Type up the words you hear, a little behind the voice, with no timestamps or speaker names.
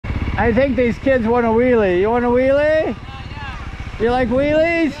I think these kids want a wheelie. You want a wheelie? Yeah. You like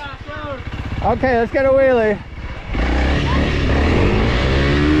wheelies? Yeah, sure. Okay, let's get a wheelie.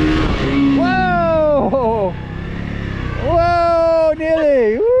 Whoa! Whoa,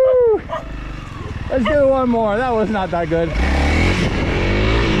 nearly. Woo! Let's do one more. That was not that good.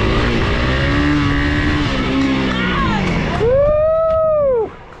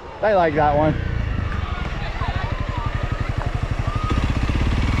 Woo! I like that one.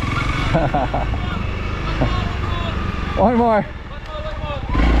 One more.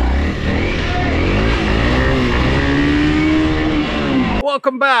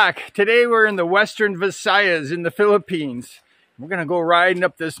 Welcome back. Today we're in the Western Visayas in the Philippines. We're gonna go riding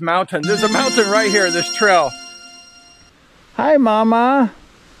up this mountain. There's a mountain right here, this trail. Hi, Mama.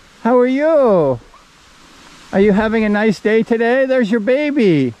 How are you? Are you having a nice day today? There's your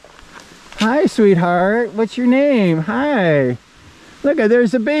baby. Hi, sweetheart. What's your name? Hi. Look,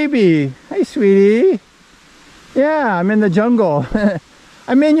 there's a baby. Hi, sweetie. Yeah, I'm in the jungle.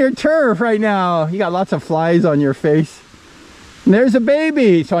 I'm in your turf right now. You got lots of flies on your face. And there's a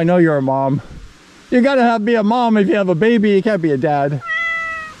baby. So I know you're a mom. You gotta be a mom if you have a baby. You can't be a dad.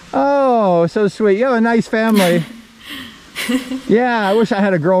 Oh, so sweet. You have a nice family. Yeah, I wish I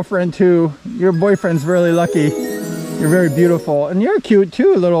had a girlfriend too. Your boyfriend's really lucky. You're very beautiful. And you're cute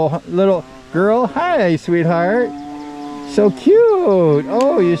too, little girl. Hi, sweetheart. So cute.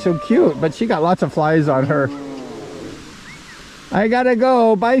 Oh, you're so cute. But she got lots of flies on her. I gotta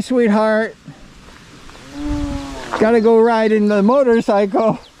go. Bye, sweetheart. Gotta go riding the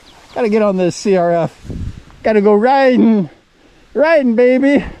motorcycle. Gotta get on this CRF. Gotta go riding. Riding,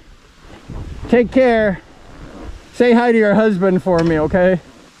 baby. Take care. Say hi to your husband for me, okay?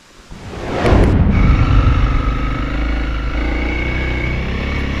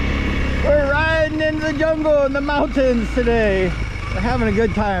 We're riding into the jungle and the mountains today. We're having a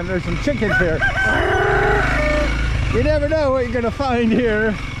good time. There's some chickens here. You never know what you're gonna find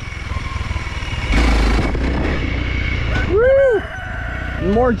here. Woo!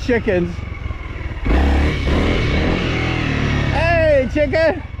 More chickens. Hey,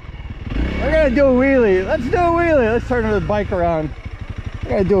 chicken! We're gonna do a wheelie. Let's do a wheelie. Let's turn the bike around. I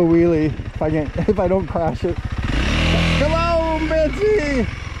gotta do a wheelie if I don't crash it. Come on, Betsy!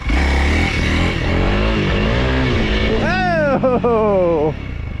 Oh!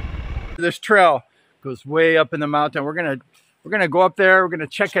 This trail goes way up in the mountain. We're gonna go up there. We're gonna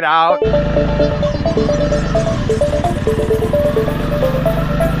check it out.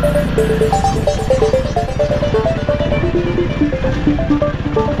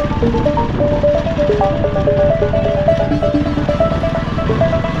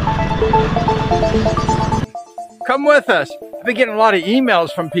 Come with us. I've been getting a lot of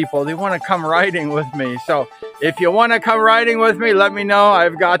emails from people. They want to come riding with me. So if you want to come riding with me, let me know.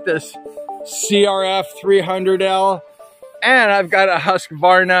 I've got this CRF 300L and I've got a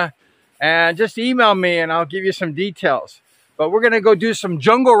Husqvarna, and just email me and I'll give you some details. But we're gonna go do some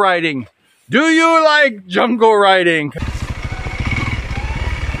jungle riding. Do you like jungle riding?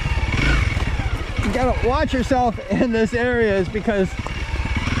 You gotta watch yourself in this area because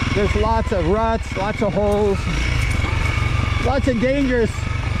there's lots of ruts, lots of holes, lots of dangerous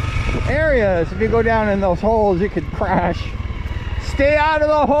areas. If you go down in those holes, you could crash. Stay out of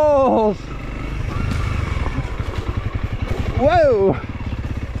the holes. Whoa!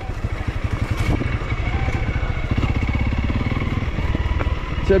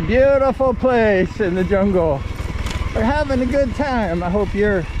 It's a beautiful place in the jungle. We're having a good time. I hope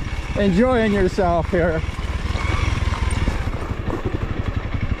you're enjoying yourself here.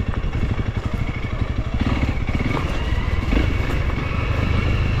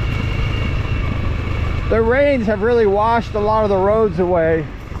 The rains have really washed a lot of the roads away,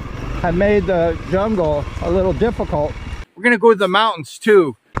 have made the jungle a little difficult. We're gonna go to the mountains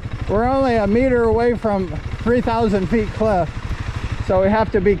too. We're only a meter away from 3,000 feet cliff, so we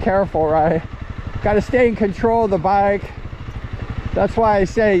have to be careful, right? Got to stay in control of the bike. That's why I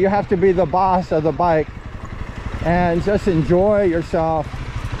say you have to be the boss of the bike and just enjoy yourself.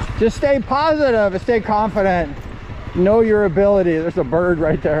 Just stay positive and stay confident. Know your ability. There's a bird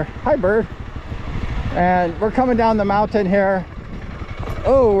right there. Hi, bird. And we're coming down the mountain here.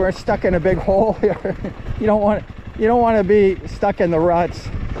 Oh, we're stuck in a big hole here. You don't want to be stuck in the ruts.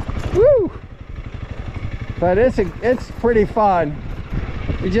 Woo! But it's pretty fun.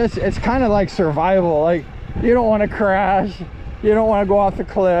 It's kind of like survival. Like, you don't want to crash. You don't want to go off the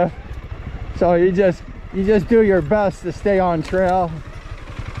cliff. So you just do your best to stay on trail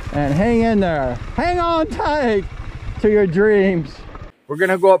and hang in there. Hang on tight to your dreams. We're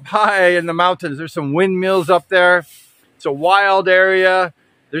gonna go up high in the mountains. There's some windmills up there. It's a wild area,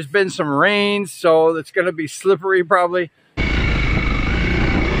 There's been some rain, so it's gonna be slippery probably.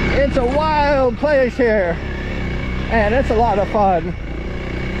 It's a wild place here, and it's a lot of fun.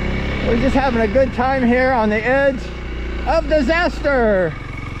 We're just having a good time here on the edge of disaster.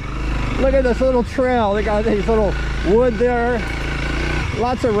 Look at this little trail. They got these little wood there.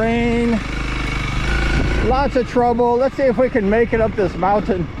 Lots of rain. Lots of trouble. Let's see if we can make it up this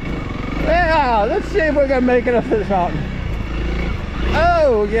mountain. Yeah, let's see if we can make it up this mountain.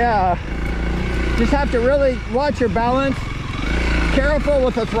 Oh, yeah. Just have to really watch your balance. Careful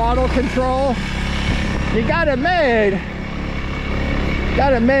with the throttle control. You got it made.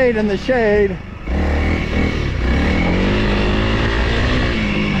 Got it made in the shade.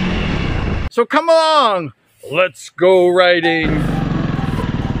 So come along. Let's go riding.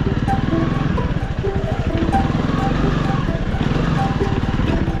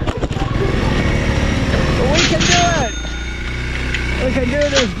 We can do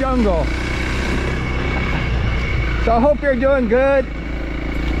this jungle. So I hope you're doing good.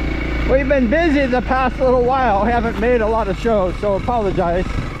 We've been busy the past little while. We haven't made a lot of shows, so apologize.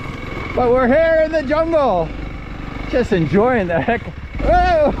 But we're here in the jungle. Just enjoying the heck.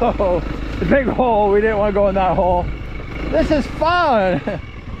 Whoa! The big hole. We didn't want to go in that hole. This is fun.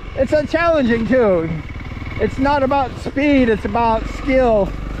 It's a challenging too. It's not about speed, it's about skill.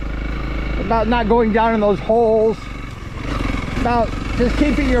 About not going down in those holes. About just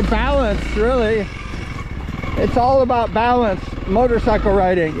keeping your balance, really. It's all about balance. Motorcycle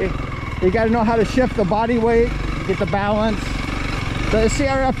riding, you got to know how to shift the body weight, get the balance. The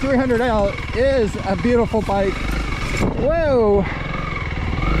CRF 300L is a beautiful bike. Whoa,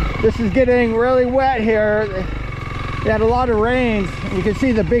 this is getting really wet here. They had a lot of rains. You can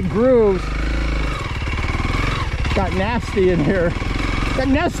see the big grooves. Got nasty in here. Got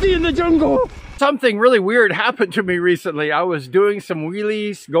nasty in the jungle. Something really weird happened to me recently. I was doing some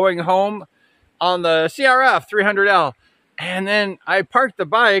wheelies going home on the CRF 300L, and then I parked the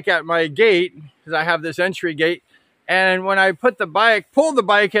bike at my gate because I have this entry gate, and when I pulled the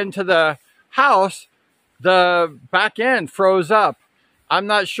bike into the house, the back end froze up. I'm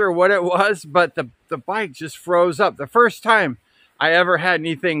not sure what it was, but the bike just froze up. The first time I ever had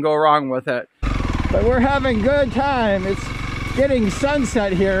anything go wrong with it. But we're having good time. It's getting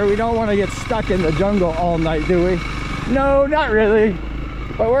sunset here. We don't want to get stuck in the jungle all night, do we? No, not really.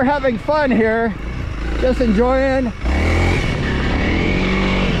 But we're having fun here. Just enjoying.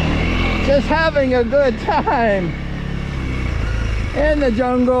 Just having a good time in the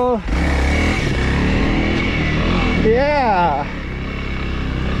jungle. Yeah.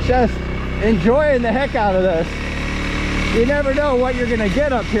 Just enjoying the heck out of this. You never know what you're gonna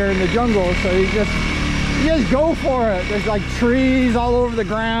get up here in the jungle, so you just go for it. There's like trees all over the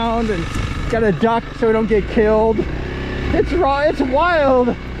ground, and gotta duck so we don't get killed. It's raw, it's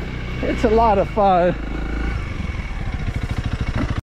wild. It's a lot of fun.